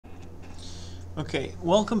Okay,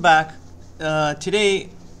 welcome back. Today,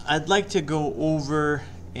 I'd like to go over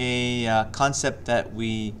a concept that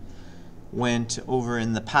we went over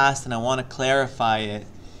in the past, and I want to clarify it.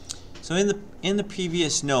 So, in the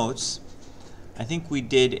previous notes, I think we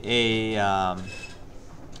did a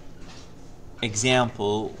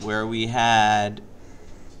example where we had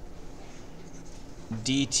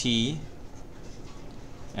dt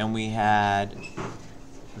and we had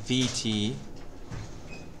vt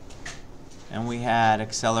and we had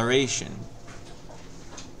acceleration.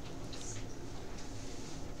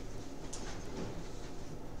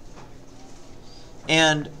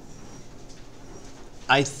 And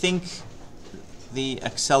I think the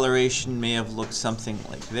acceleration may have looked something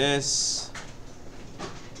like this.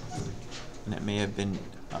 And it may have been,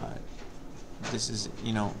 this is,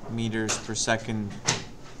 meters per second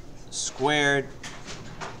squared.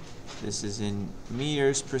 This is in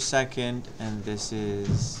meters per second, and this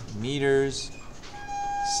is meters,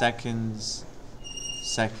 seconds,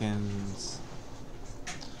 seconds,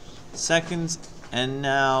 seconds, and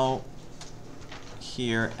now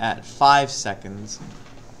here at 5 seconds,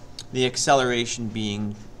 the acceleration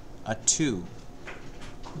being a 2.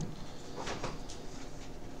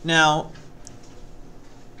 Now,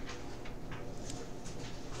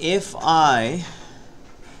 if I,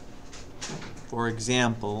 for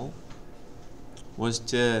example, was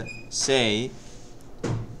to say,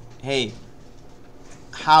 hey,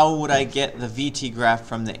 how would I get the VT graph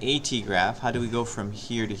from the AT graph? How do we go from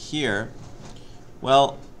here to here?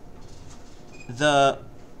 Well, the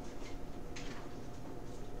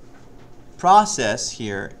process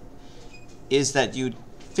here is that you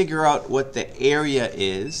figure out what the area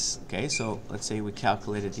is. Okay, so let's say we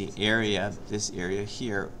calculated the area, this area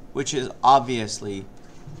here, which is obviously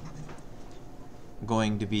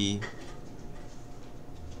going to be,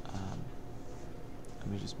 let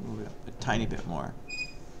me just move it up a tiny bit more.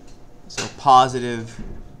 So positive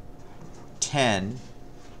 10,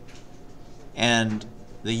 and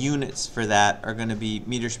the units for that are going to be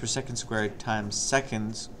meters per second squared times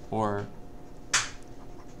seconds, or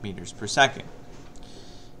meters per second.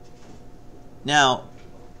 Now,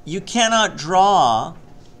 you cannot draw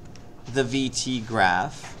the VT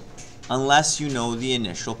graph unless you know the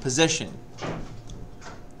initial position,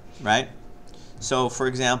 right? So, for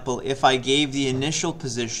example, if I gave the initial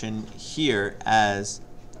position here as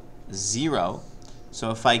 0, so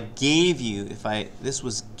if I gave you, this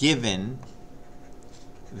was given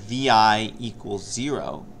VI equals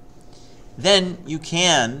 0, then you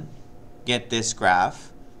can get this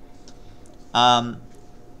graph,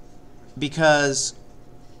 because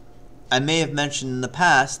I may have mentioned in the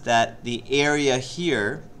past that the area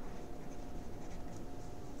here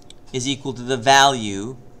is equal to the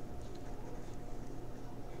value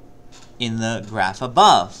in the graph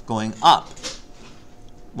above, going up.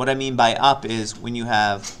 What I mean by up is when you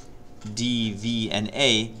have D, V, and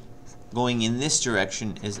A, going in this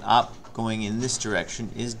direction is up, going in this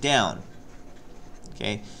direction is down.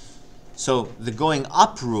 Okay, so the going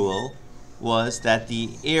up rule was that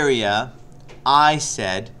the area I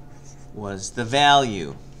said was the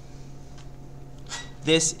value.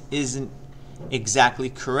 This isn't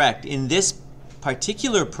exactly correct. In this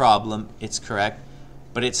particular problem, it's correct,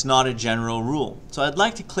 but it's not a general rule. So I'd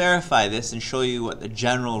like to clarify this and show you what the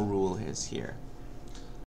general rule is here.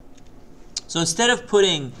 So instead of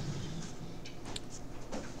putting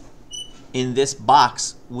in this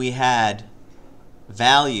box we had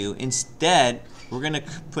value, instead we're going to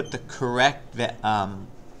put the correct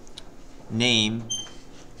name,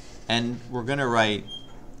 and we're going to write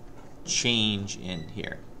change in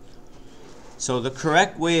here. So the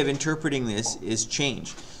correct way of interpreting this is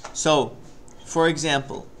change. So, for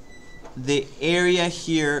example, the area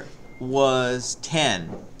here was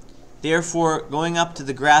 10. Therefore, going up to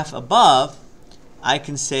the graph above, I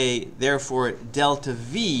can say, therefore, delta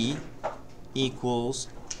V equals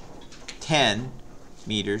 10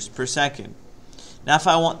 meters per second. Now, if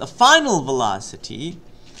I want the final velocity,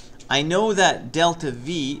 I know that delta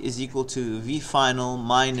V is equal to V final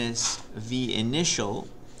minus V initial.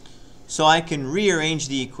 So I can rearrange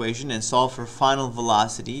the equation and solve for final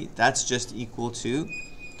velocity. That's just equal to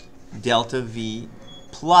delta V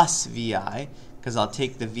plus VI, because I'll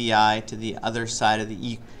take the VI to the other side of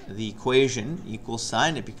the equation, equal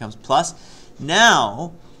sign, it becomes plus.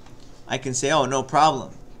 Now I can say, oh, no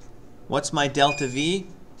problem. What's my delta V?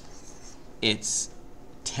 It's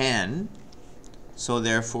 10. So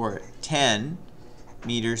therefore 10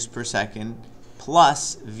 meters per second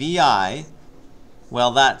plus VI,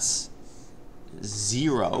 well, that's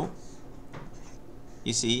 0.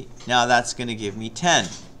 You see, now that's going to give me 10.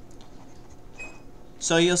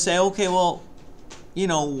 So you'll say, okay, well, you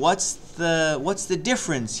know, what's the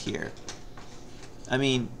difference here? I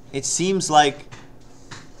mean, it seems like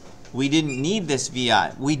we didn't need this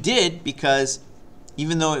VI. We did, because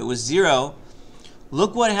even though it was 0,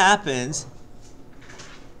 look what happens.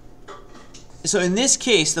 So in this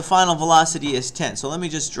case, the final velocity is 10. So let me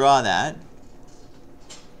just draw that.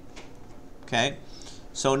 Okay.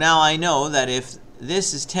 So now I know that if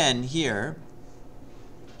this is 10 here,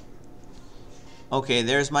 okay,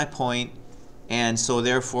 there's my point, and so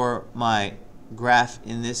therefore my graph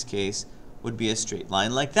in this case would be a straight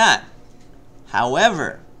line like that.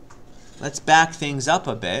 However, let's back things up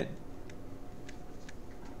a bit.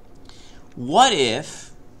 What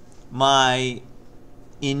if my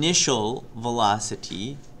initial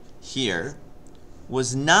velocity here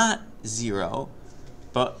was not 0,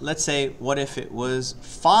 but let's say, what if it was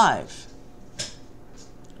 5?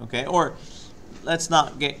 Okay, or let's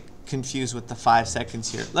not get confused with the 5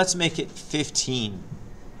 seconds here. Let's make it 15.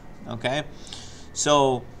 Okay,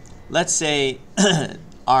 so let's say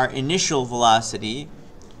our initial velocity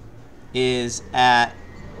is at,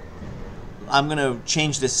 I'm going to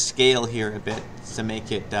change this scale here a bit to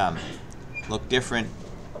make it look different.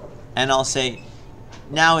 And I'll say,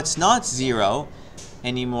 now it's not 0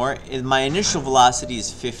 anymore. My initial velocity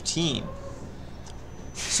is 15.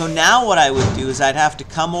 So now what I would do is I'd have to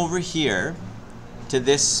come over here to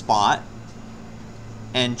this spot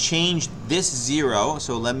and change this 0.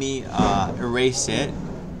 So let me erase it.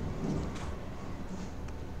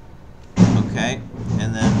 Okay,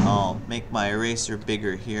 and then I'll make my eraser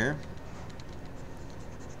bigger here.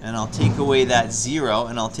 And I'll take away that 0,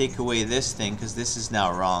 and I'll take away this thing, because this is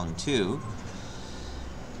now wrong too.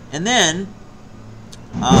 And then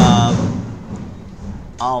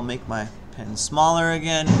I'll make my pen smaller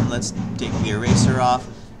again, and let's take the eraser off.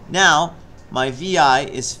 Now my VI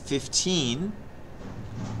is 15,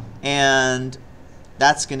 and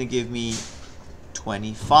that's going to give me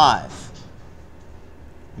 25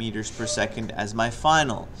 meters per second as my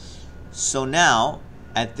final. So now,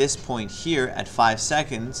 at this point here, at 5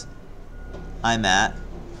 seconds, I'm at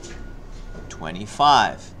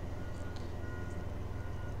 25.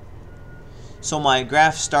 So my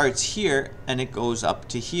graph starts here and it goes up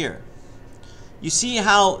to here. You see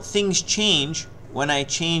how things change when I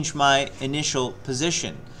change my initial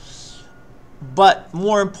position. But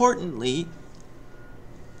more importantly,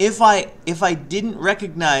 if I didn't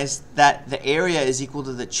recognize that the area is equal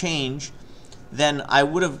to the change, then I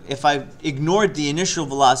would have, if I ignored the initial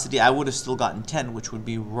velocity, I would have still gotten 10, which would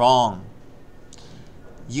be wrong.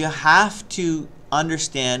 You have to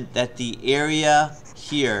understand that the area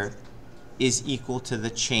here is equal to the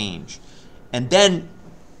change. And then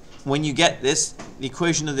when you get this, the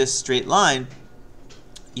equation of this straight line,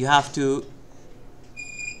 you have to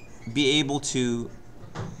be able to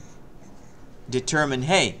determine,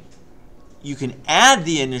 hey, you can add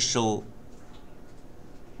the initial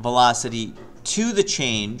velocity to the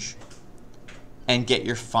change and get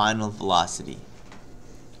your final velocity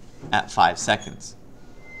at 5 seconds.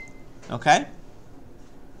 Okay?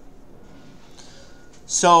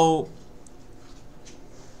 So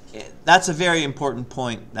that's a very important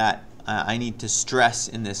point that I need to stress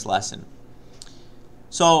in this lesson.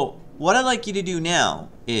 So what I'd like you to do now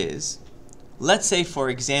is, let's say, for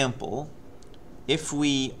example, if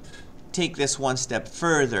we take this one step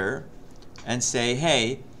further and say,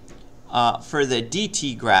 hey, for the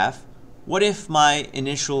dt graph, what if my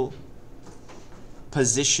initial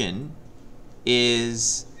position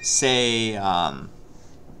is, say, oh,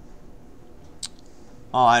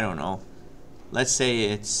 I don't know, let's say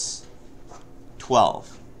it's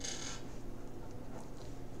 12.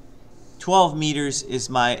 12 meters is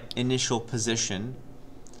my initial position.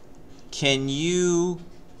 Can you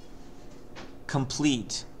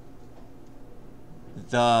complete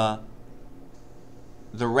the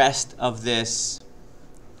rest of this,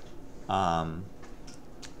 the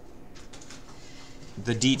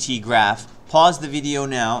dt graph? Pause the video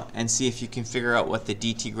now and see if you can figure out what the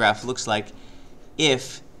dt graph looks like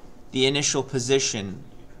if the initial position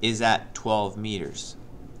is at 12 meters.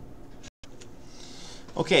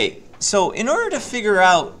 Okay, so in order to figure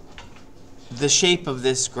out the shape of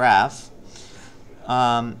this graph,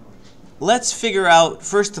 let's figure out,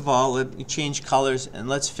 first of all, let me change colors, and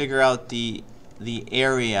let's figure out the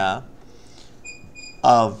area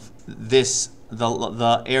of this,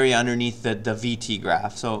 the area underneath the VT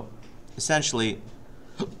graph. So essentially,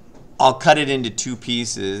 I'll cut it into two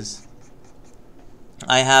pieces.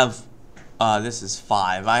 I have, this is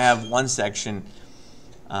 5. I have one section,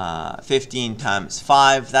 15 times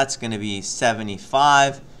 5. That's going to be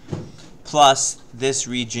 75. Plus this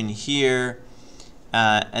region here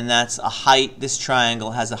and that's a height. This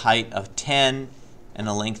triangle has a height of 10 and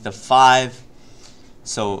a length of 5.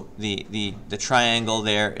 So the triangle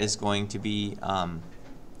there is going to be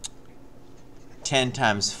 10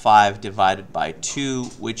 times 5 divided by 2,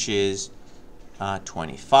 which is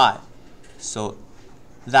 25. So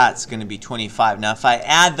that's going to be 25. Now if I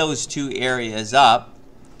add those two areas up,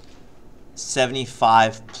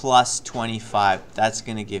 75 plus 25, that's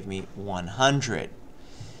going to give me 100.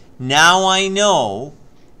 Now I know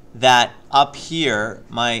that up here,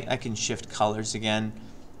 I can shift colors again,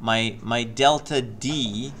 my delta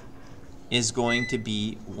D is going to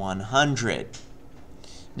be 100.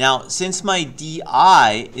 Now, since my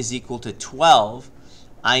DI is equal to 12,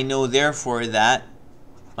 I know therefore that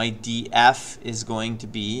my DF is going to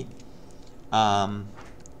be, my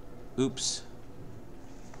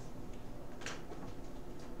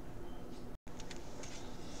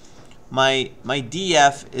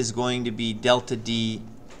DF is going to be delta D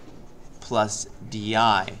plus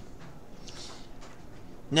DI.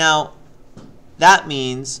 Now, that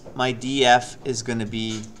means my DF is going to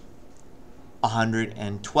be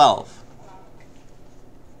 112.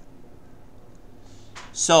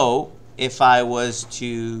 So, if I was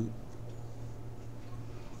to,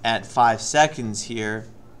 at 5 seconds here,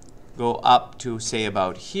 go up to, say,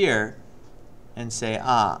 about here, and say,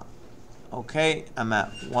 okay, I'm at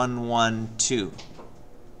 112.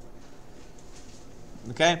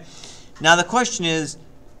 Okay? Now the question is,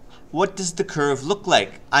 what does the curve look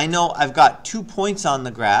like? I know I've got 2 points on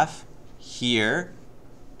the graph, here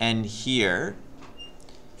and here.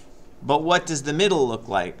 But what does the middle look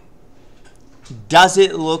like? Does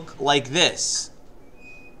it look like this?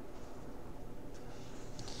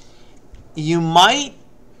 You might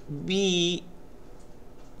be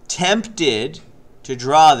tempted to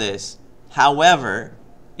draw this. However,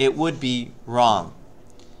 it would be wrong.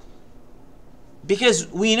 Because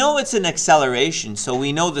we know it's an acceleration, so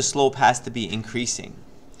we know the slope has to be increasing.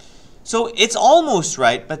 So it's almost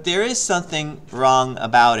right, but there is something wrong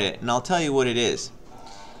about it, and I'll tell you what it is.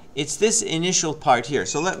 It's this initial part here.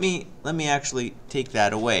 So let me actually take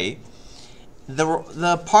that away.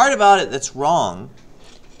 The part about it that's wrong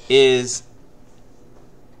is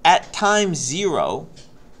at time 0,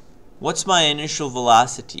 what's my initial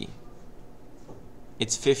velocity?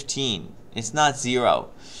 It's 15. It's not 0.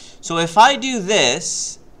 So if I do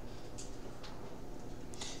this,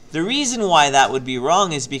 the reason why that would be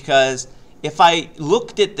wrong is because if I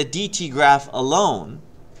looked at the dt graph alone,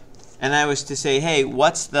 and I was to say, hey,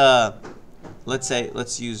 what's the, let's say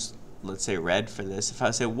red for this. If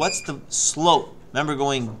I say, what's the slope? Remember,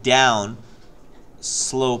 going down,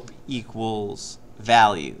 slope equals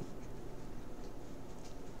value.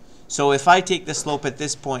 So if I take the slope at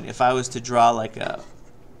this point, if I was to draw like a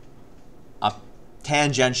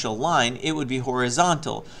tangential line, it would be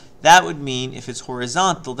horizontal. That would mean if it's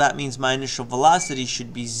horizontal, that means my initial velocity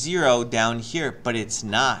should be 0 down here, but it's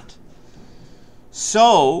not.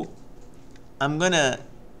 So I'm going to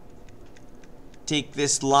take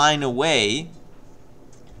this line away,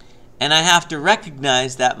 and I have to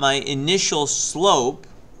recognize that my initial slope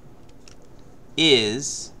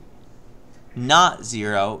is not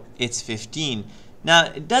 0, it's 15. Now,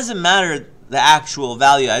 it doesn't matter the actual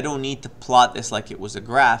value. I don't need to plot this like it was a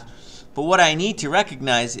graph. But what I need to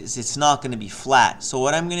recognize is it's not going to be flat. So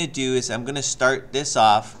what I'm going to do is I'm going to start this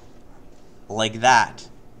off like that.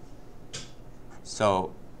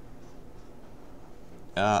 So,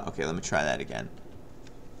 okay, let me try that again.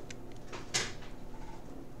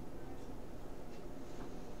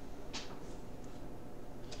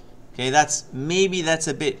 Okay, maybe that's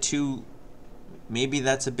a bit too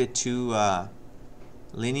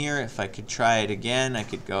linear. If I could try it again, I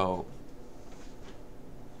could go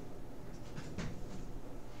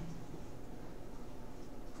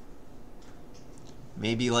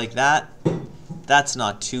maybe like that. That's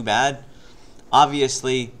not too bad.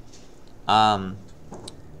 Obviously, the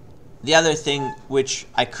other thing which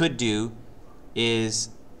I could do is,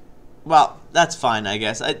 well, that's fine, I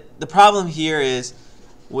guess. The problem here is,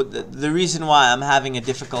 the reason why I'm having a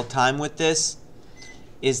difficult time with this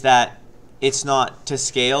is that it's not to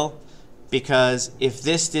scale, because if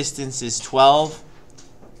this distance is 12,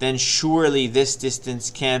 then surely this distance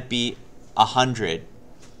can't be 100.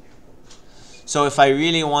 So if I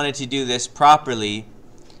really wanted to do this properly,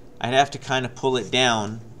 I'd have to kind of pull it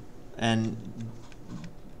down and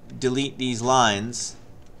delete these lines,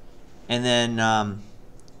 and then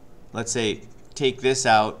let's say take this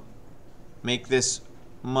out, make this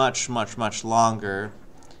much longer,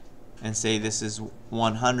 and say this is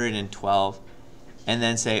 112, and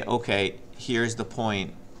then say, okay, here's the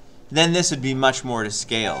point. Then this would be much more to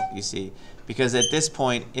scale, you see, because at this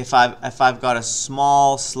point, if I've got a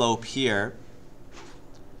small slope here,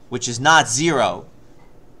 which is not 0,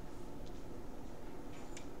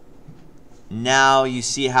 now you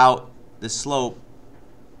see how the slope,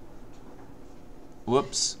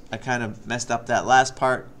 whoops, I kind of messed up that last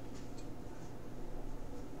part.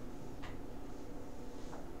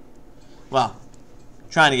 Well,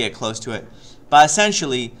 trying to get close to it. But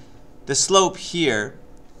essentially, the slope here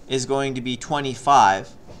is going to be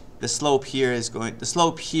 25. The slope here,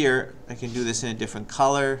 I can do this in a different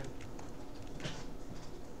color.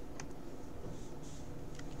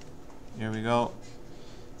 Here we go.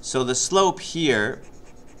 So the slope here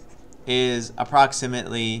is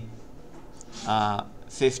approximately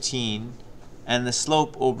 15, and the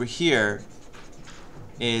slope over here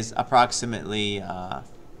is approximately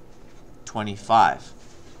 25.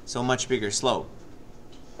 So much bigger slope.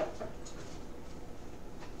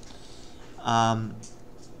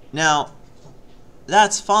 Now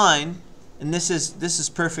that's fine, and this is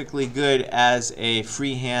perfectly good as a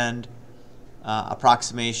freehand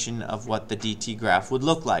approximation of what the DT graph would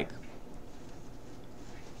look like.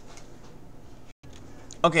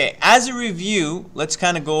 Okay, as a review, let's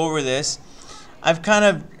kind of go over this. I've kind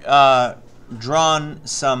of drawn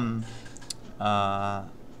some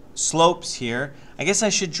slopes here. I guess I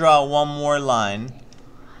should draw one more line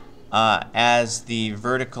as the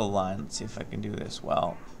vertical line. Let's see if I can do this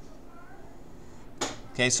well.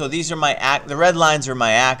 Okay, so these are the red lines are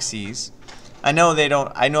my axes. I know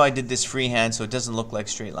I did this freehand, so it doesn't look like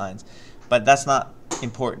straight lines, but that's not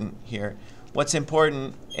important here. What's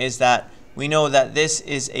important is that we know that this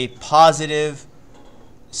is a positive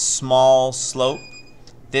small slope.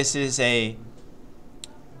 This is a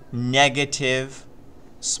negative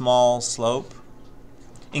small slope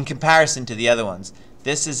in comparison to the other ones.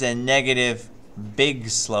 This is a negative big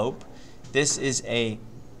slope. This is a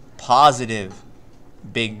positive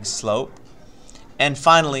big slope. And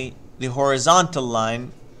finally, the horizontal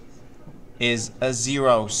line is a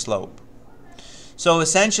 0 slope. So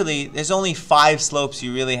essentially, there's only 5 slopes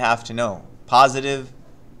you really have to know. Positive,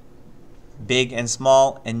 big and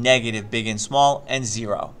small, and negative, big and small, and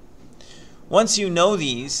 0. Once you know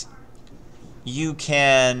these, you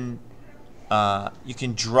can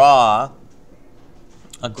draw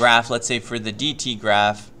a graph, let's say for the DT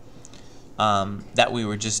graph that we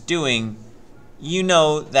were just doing. You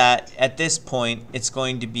know that at this point it's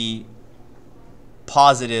going to be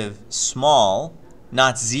positive small,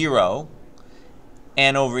 not 0,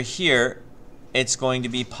 and over here it's going to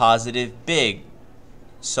be positive big.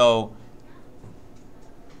 So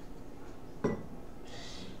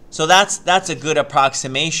that's a good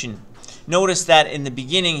approximation. Notice that in the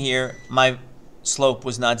beginning here my slope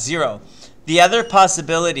was not 0. The other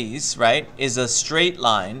possibilities, right, is a straight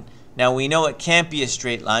line. Now we know it can't be a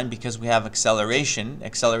straight line because we have acceleration.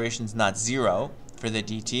 Acceleration is not 0 for the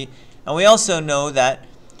DT. And we also know that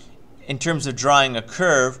in terms of drawing a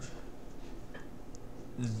curve,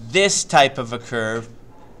 this type of a curve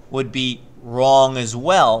would be wrong as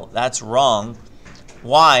well. That's wrong.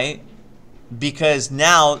 Why? Because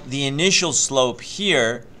now the initial slope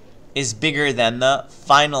here is bigger than the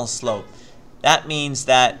final slope. That means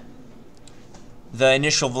that the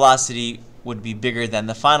initial velocity would be bigger than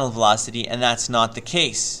the final velocity, and that's not the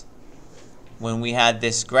case. When we had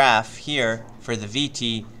this graph here for the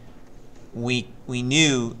VT, we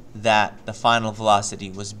knew that the final velocity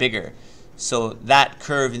was bigger. So that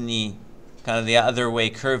curve in the kind of the other way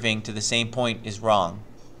curving to the same point is wrong.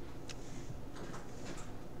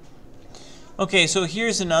 Okay, so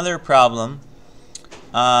here's another problem.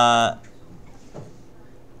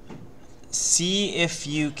 See if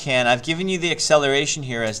you can, I've given you the acceleration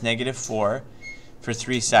here as -4 for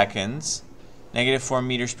 3 seconds, -4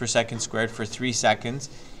 meters per second squared for 3 seconds,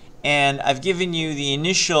 and I've given you the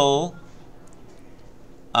initial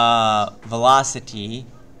velocity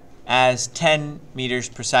as 10 meters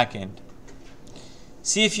per second.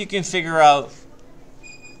 See if you can figure out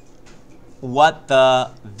what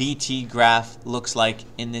the VT graph looks like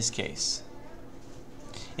in this case.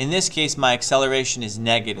 In this case, my acceleration is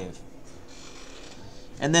negative.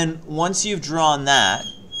 And then once you've drawn that,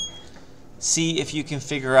 see if you can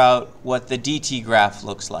figure out what the DT graph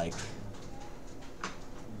looks like.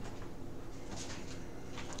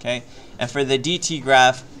 Okay, and for the DT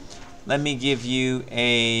graph, let me give you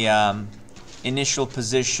a initial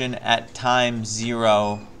position at time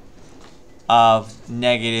 0 of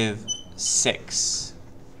 -6.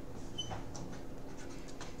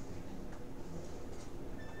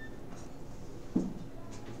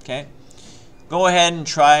 Okay. Go ahead and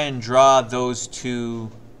try and draw those two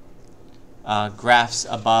graphs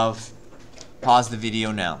above. Pause the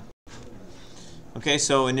video now. Okay,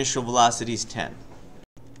 so initial velocity is 10.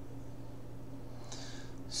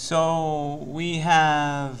 So we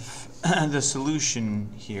have the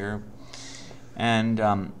solution here, and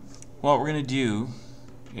what we're going to do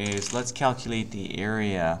is let's calculate the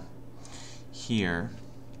area here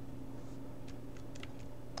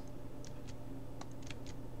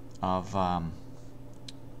of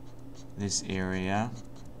this area.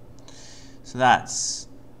 So that's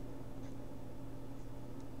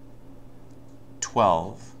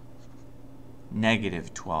 12,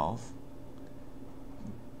 negative 12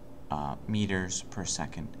 meters per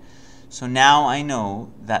second. So now I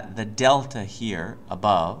know that the delta here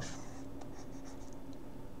above,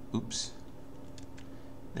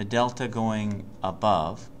 the delta going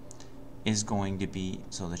above is going to be,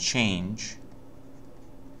 so the change,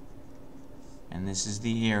 and this is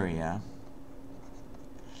the area,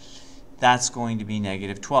 that's going to be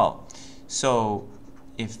negative 12. So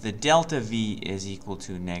if the delta V is equal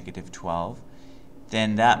to negative 12,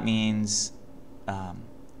 then that means,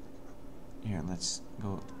 here, let's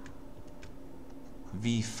go,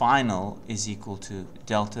 V final is equal to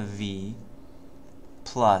delta V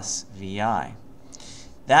plus VI.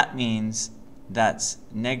 That means that's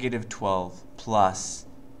negative 12 plus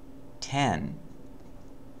 10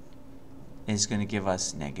 is going to give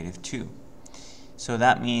us negative 2. So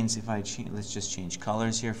that means if I change, let's just change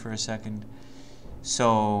colors here for a second.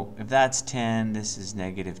 So if that's 10, this is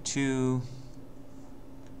negative 2.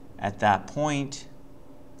 At that point,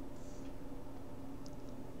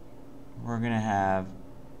 we're going to have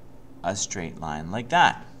a straight line like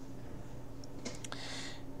that.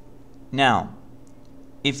 Now,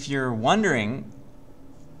 if you're wondering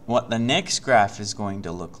what the next graph is going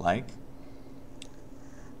to look like,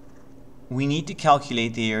 we need to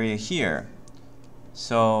calculate the area here.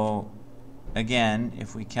 So again,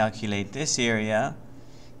 if we calculate this area,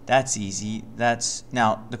 that's easy.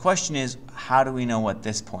 Now the question is, how do we know what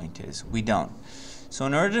this point is? We don't. So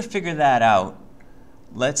in order to figure that out,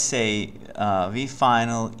 let's say V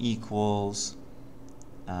final equals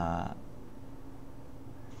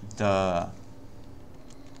the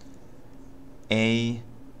AT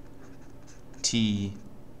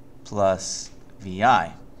plus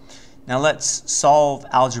VI. Now let's solve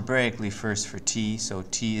algebraically first for t. So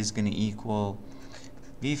t is going to equal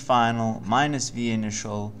V final minus V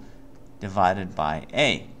initial divided by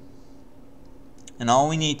A. And all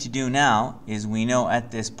we need to do now is we know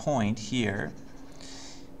at this point here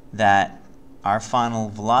that our final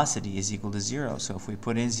velocity is equal to 0. So if we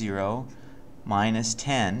put in 0 minus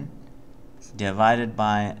 10 divided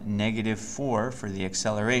by negative 4 for the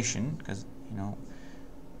acceleration, because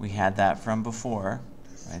we had that from before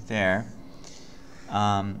right there,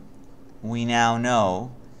 we now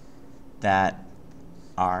know that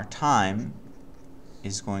our time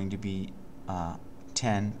is going to be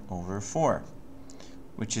 10 over 4,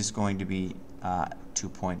 which is going to be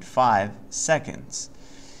 2.5 seconds.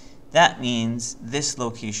 That means this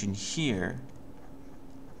location here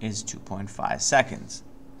is 2.5 seconds.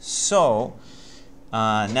 So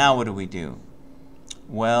now what do?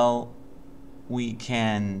 Well, we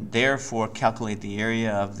can therefore calculate the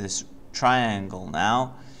area of this triangle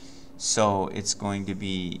now. So it's going to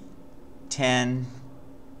be 10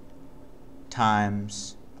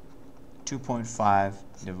 times 2.5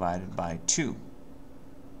 divided by 2.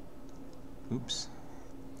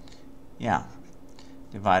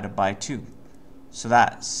 Divided by 2. So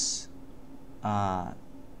that's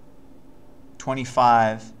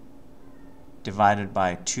 25 divided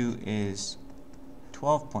by 2 is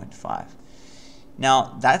 12.5.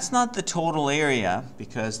 Now that's not the total area,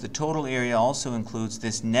 because the total area also includes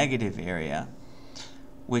this negative area,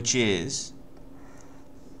 which is,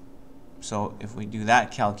 so if we do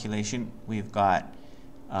that calculation, we've got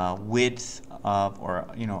width of, or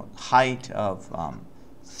height of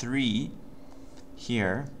 3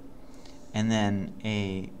 here, and then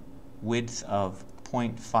a width of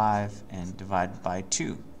 0.5 and divided by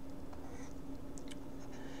 2.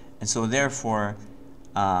 And so therefore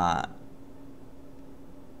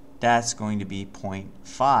that's going to be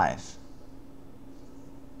 0.5.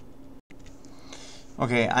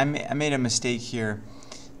 Okay, I made a mistake here.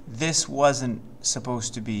 This wasn't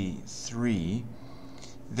supposed to be 3.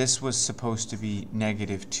 This was supposed to be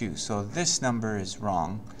negative 2. So this number is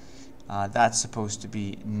wrong. That's supposed to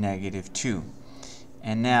be negative 2.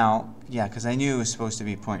 And now, because I knew it was supposed to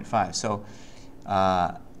be 0.5. So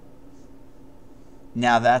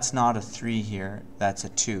now that's not a 3 here, that's a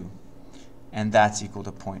 2. And that's equal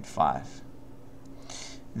to 0.5.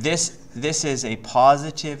 This is a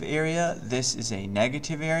positive area, this is a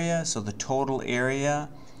negative area, so the total area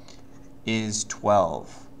is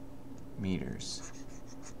 12 meters.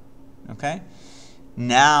 Okay?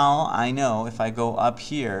 Now I know if I go up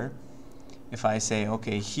here, if I say,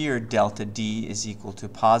 okay, here delta D is equal to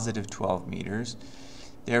positive 12 meters,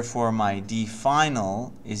 therefore my D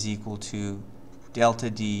final is equal to delta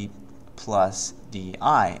D plus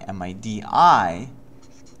DI, and my DI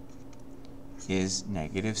is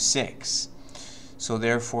negative 6. So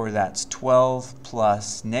therefore that's 12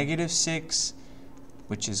 plus negative 6,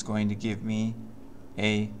 which is going to give me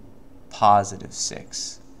a positive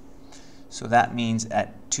 6. So that means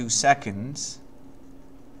at 2 seconds,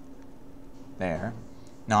 there,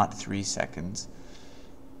 not 3 seconds,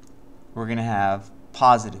 we're going to have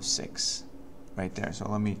positive 6 right there. So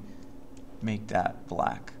let me make that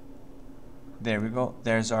black. There we go.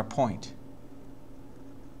 There's our point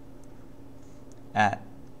at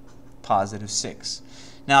positive 6.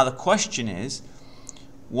 Now the question is,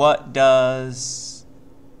 what does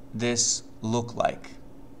this look like?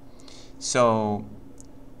 So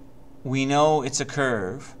we know it's a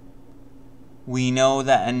curve. We know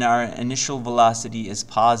that our initial velocity is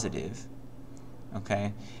positive,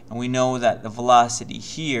 okay? And we know that the velocity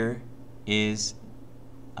here is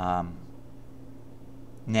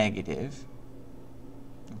negative,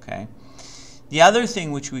 okay? The other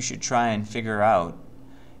thing which we should try and figure out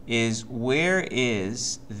is where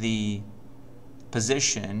is the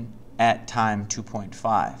position at time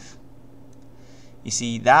 2.5. You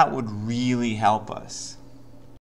see, that would really help us.